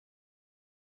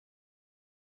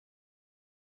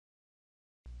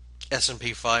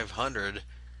S&P 500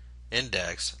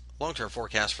 index long-term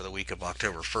forecast for the week of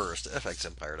October 1st,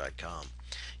 fxempire.com.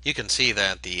 You can see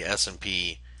that the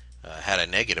S&P had a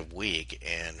negative week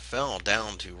and fell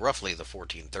down to roughly the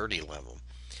 1430 level,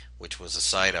 which was the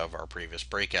site of our previous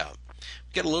breakout.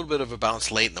 We get a little bit of a bounce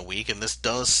late in the week, and this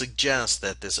does suggest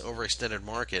that this overextended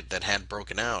market that had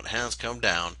broken out has come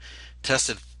down,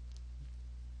 tested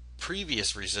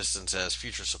previous resistance as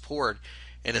future support,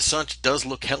 and as such does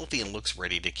look healthy and looks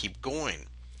ready to keep going.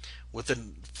 With the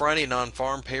Friday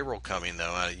non-farm payroll coming,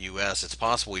 though, out of the U.S., it's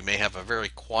possible we may have a very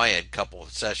quiet couple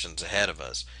of sessions ahead of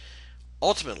us.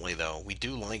 Ultimately, though, we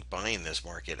do like buying this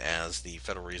market as the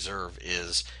Federal Reserve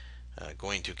is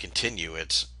going to continue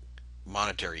its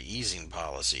monetary easing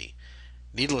policy.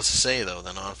 Needless to say, though,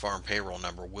 the non-farm payroll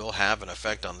number will have an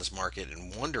effect on this market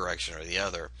in one direction or the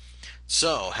other.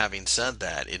 So, having said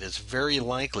that, it is very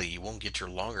likely you won't get your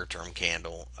longer term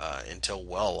candle until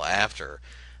well after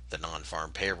the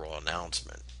non-farm payroll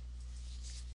announcement.